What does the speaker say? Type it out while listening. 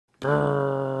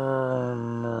Hello,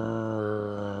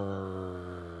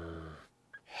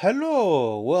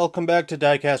 welcome back to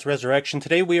Diecast Resurrection.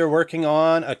 Today we are working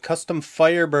on a custom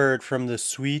Firebird from the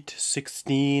Sweet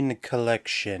 16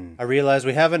 collection. I realize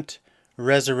we haven't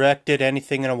resurrected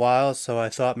anything in a while, so I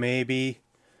thought maybe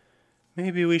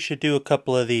we should do a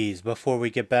couple of these before we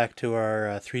get back to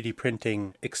our 3D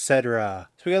printing, etc.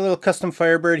 So we got a little custom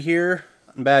Firebird here,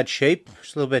 in bad shape.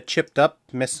 Just a little bit chipped up,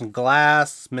 missing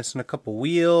glass, missing a couple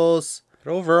wheels.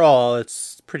 But overall,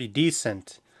 it's pretty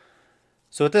decent.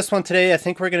 So with this one today, I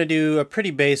think we're going to do a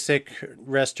pretty basic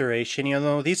restoration. You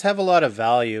know, these have a lot of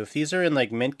value. If these are in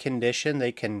like mint condition,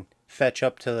 they can fetch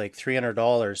up to like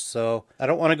 $300. So I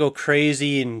don't want to go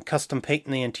crazy and custom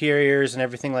painting the interiors and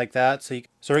everything like that. So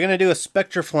we're going to do a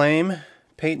Spectra Flame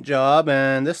paint job,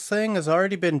 and this thing has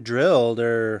already been drilled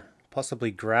or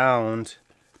possibly ground.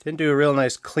 Didn't do a real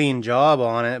nice clean job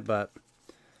on it, but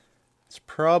it's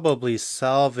probably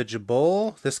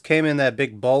salvageable. This came in that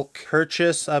big bulk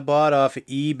purchase I bought off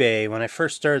eBay when I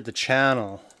first started the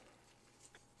channel.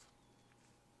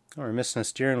 Oh, we're missing a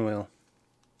steering wheel.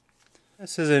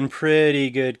 This is in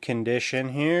pretty good condition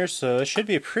here, so it should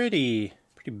be a pretty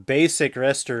basic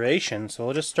restoration. So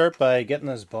we'll just start by getting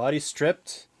this body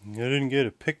stripped. I didn't get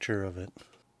a picture of it.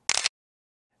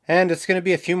 And it's going to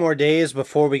be a few more days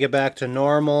before we get back to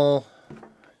normal.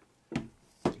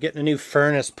 Getting a new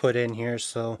furnace put in here,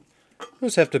 so you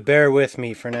just have to bear with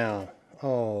me for now.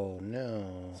 Oh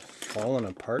no, falling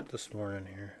apart this morning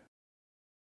here.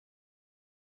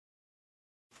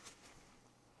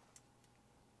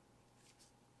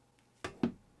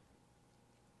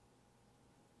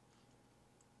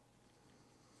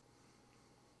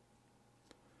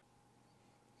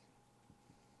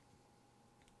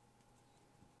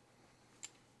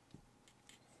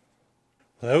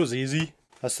 Well, that was easy.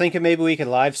 I was thinking maybe we could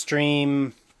live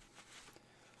stream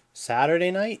Saturday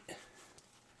night.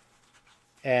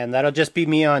 And that'll just be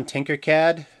me on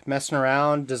Tinkercad, messing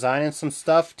around, designing some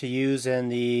stuff to use in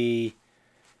the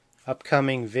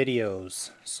upcoming videos.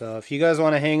 So if you guys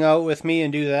want to hang out with me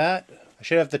and do that, I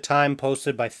should have the time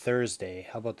posted by Thursday.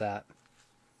 How about that?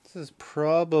 This is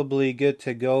probably good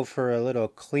to go for a little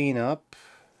cleanup.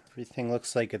 Everything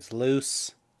looks like it's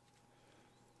loose.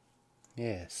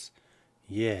 Yes.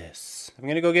 Yes. I'm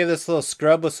going to go give this a little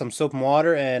scrub with some soap and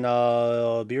water, and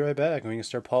I'll be right back and we can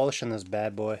start polishing this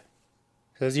bad boy.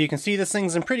 So as you can see, this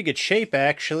thing's in pretty good shape,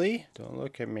 actually. Don't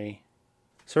look at me.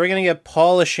 So we're going to get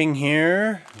polishing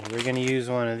here. We're going to use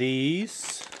one of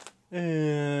these.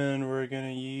 And we're going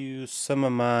to use some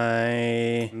of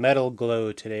my metal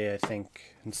glow today, I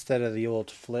think, instead of the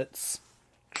old flits.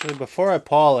 Actually, before I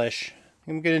polish,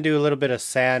 I'm going to do a little bit of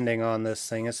sanding on this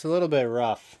thing. It's a little bit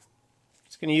rough.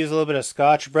 Just going to use a little bit of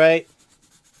Scotch-Brite.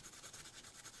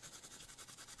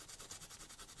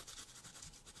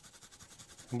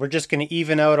 And we're just going to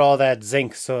even out all that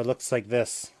zinc so it looks like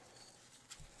this.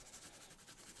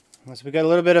 So we got a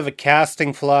little bit of a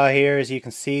casting flaw here, as you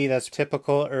can see. That's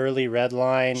typical early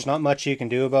Redline. There's not much you can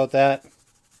do about that.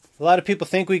 A lot of people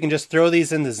think we can just throw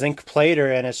these in the zinc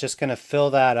plater and it's just going to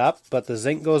fill that up, but the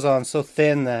zinc goes on so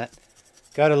thin that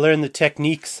got to learn the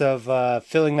techniques of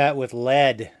filling that with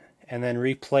lead and then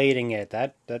replating it.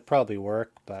 That'd probably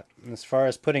work, but as far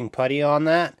as putting putty on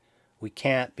that, we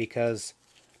can't, because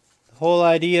the whole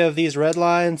idea of these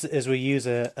Redlines is we use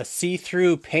a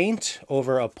see-through paint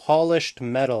over a polished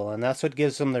metal, and that's what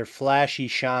gives them their flashy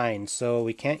shine. So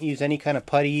we can't use any kind of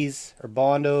putties or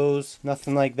Bondos,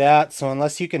 nothing like that. So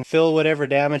unless you can fill whatever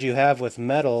damage you have with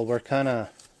metal, we're kind of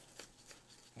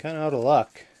out of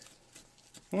luck.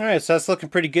 Alright, so that's looking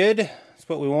pretty good. That's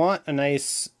what we want, a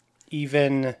nice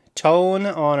even tone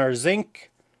on our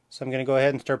zinc. So I'm going to go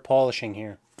ahead and start polishing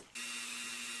here.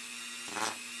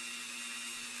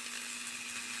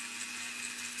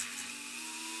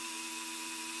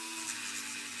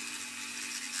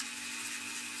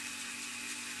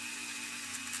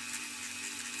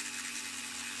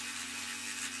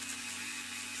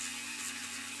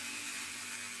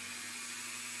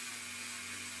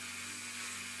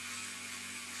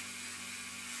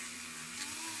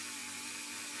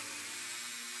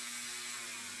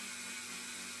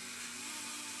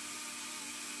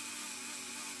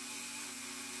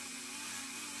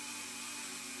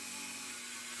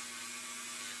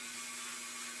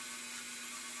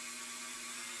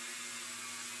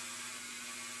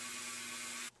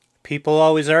 People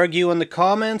always argue in the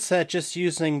comments that just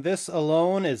using this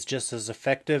alone is just as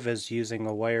effective as using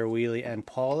a wire wheelie and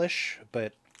polish,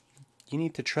 but you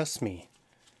need to trust me.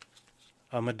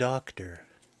 I'm a doctor.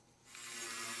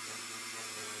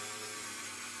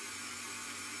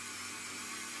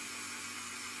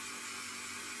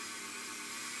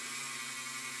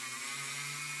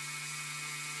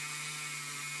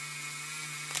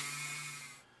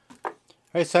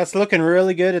 Alright, so that's looking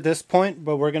really good at this point,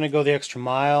 but we're going to go the extra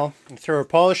mile. And throw our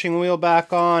polishing wheel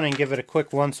back on and give it a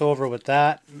quick once over with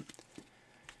that. And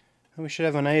we should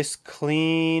have a nice,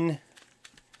 clean,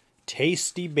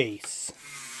 tasty base.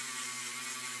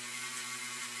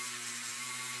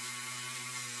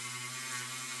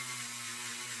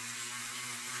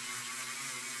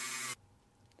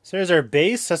 So there's our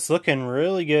base. That's looking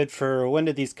really good for, when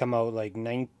did these come out? Like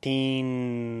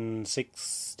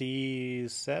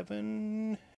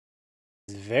 1967?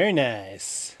 Very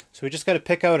nice. So we just got to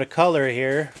pick out a color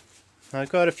here. I've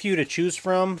got a few to choose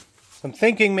from. So I'm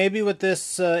thinking maybe with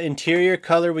this interior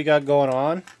color we got going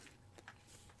on,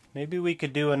 maybe we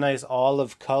could do a nice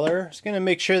olive color. Just going to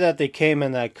make sure that they came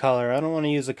in that color. I don't want to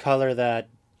use a color that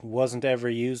wasn't ever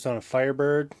used on a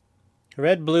Firebird.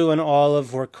 Red, blue, and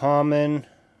olive were common.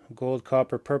 Gold,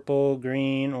 copper, purple,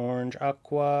 green, orange,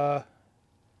 aqua,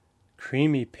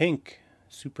 creamy pink,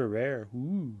 super rare.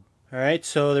 Ooh. Alright,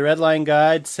 so the Redline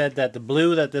guide said that the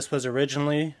blue that this was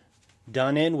originally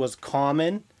done in was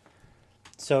common.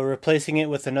 So replacing it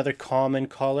with another common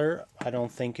color, I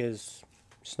don't think there's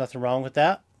nothing wrong with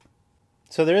that.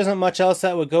 So there isn't much else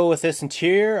that would go with this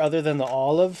interior other than the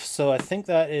olive. So I think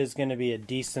that is going to be a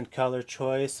decent color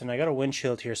choice. And I got a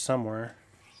windshield here somewhere.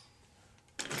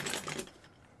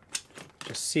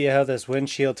 Just see how this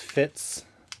windshield fits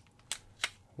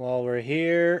while we're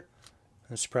here.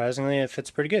 And surprisingly, it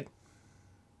fits pretty good.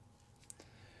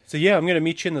 So yeah, I'm going to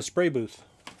meet you in the spray booth.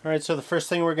 Alright, so the first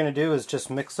thing we're going to do is just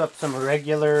mix up some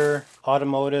regular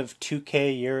automotive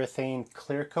 2K urethane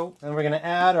clear coat. And we're going to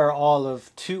add our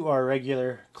olive to our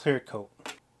regular clear coat.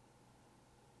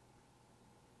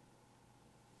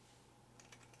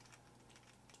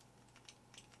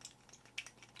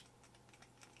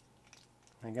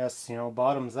 I guess, you know,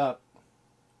 bottoms up.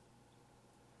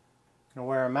 Gonna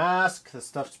wear a mask. This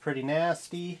stuff's pretty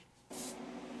nasty.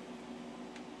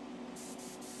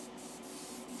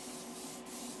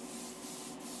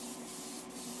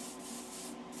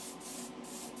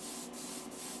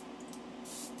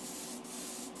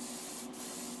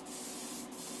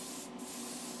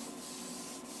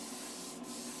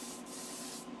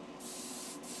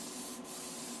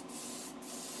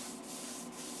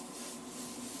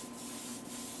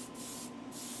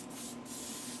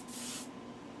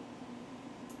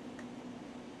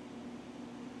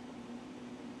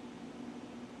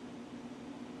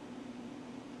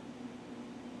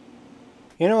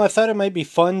 You know, I thought it might be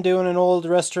fun doing an old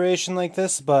restoration like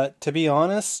this, but to be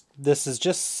honest, this is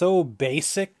just so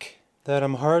basic that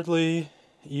I'm hardly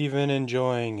even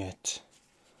enjoying it.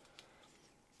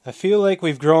 I feel like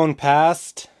we've grown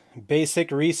past basic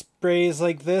resprays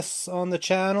like this on the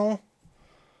channel.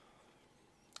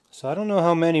 So I don't know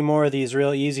how many more of these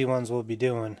real easy ones we'll be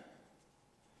doing.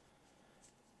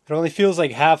 It only feels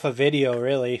like half a video,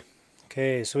 really.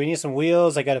 Okay, so we need some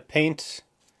wheels. I gotta paint,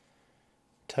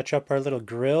 touch up our little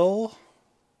grill.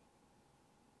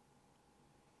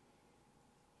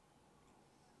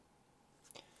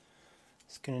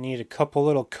 It's gonna need a couple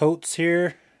little coats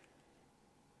here.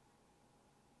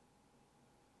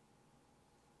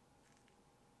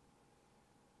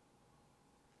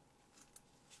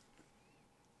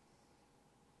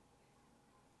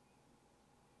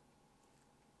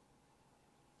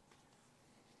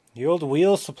 The old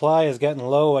wheel supply is getting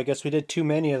low. I guess we did too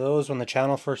many of those when the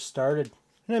channel first started.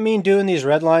 And I mean, doing these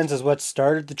red lines is what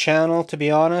started the channel, to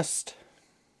be honest.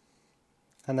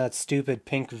 And that stupid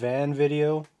pink van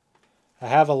video. I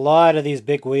have a lot of these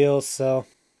big wheels, so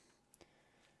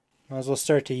might as well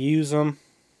start to use them.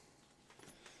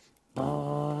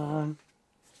 Hell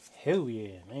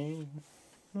yeah, man.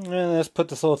 And let's put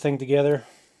this little thing together.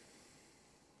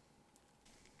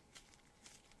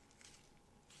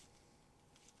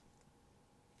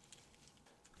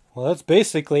 Well, that's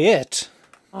basically it.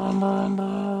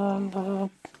 So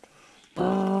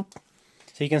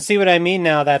you can see what I mean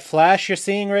now. That flash you're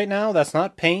seeing right now, that's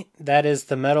not paint. That is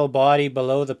the metal body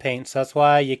below the paint. So that's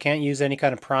why you can't use any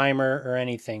kind of primer or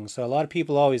anything. So a lot of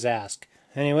people always ask.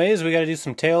 Anyways, we got to do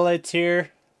some taillights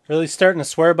here. Really starting to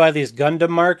swear by these Gundam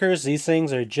markers. These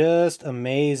things are just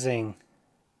amazing.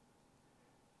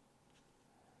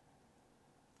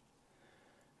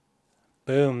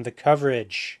 Boom, the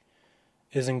coverage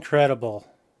is incredible.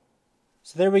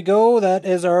 So there we go. That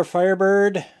is our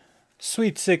Firebird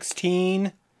Sweet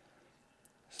 16.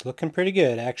 It's looking pretty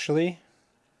good, actually.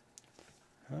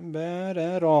 Not bad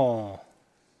at all.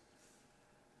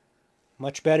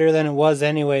 Much better than it was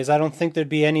anyways. I don't think there'd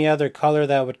be any other color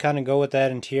that would kind of go with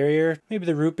that interior. Maybe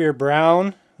the root beer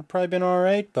brown would probably been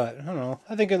alright, but I don't know.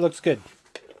 I think it looks good.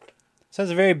 So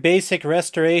that's a very basic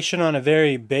restoration on a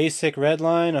very basic red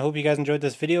line. I hope you guys enjoyed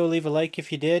this video. Leave a like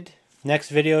if you did. Next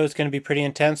video is going to be pretty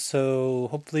intense, so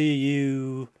hopefully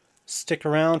you stick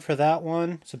around for that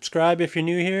one. Subscribe if you're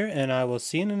new here, and I will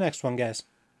see you in the next one, guys.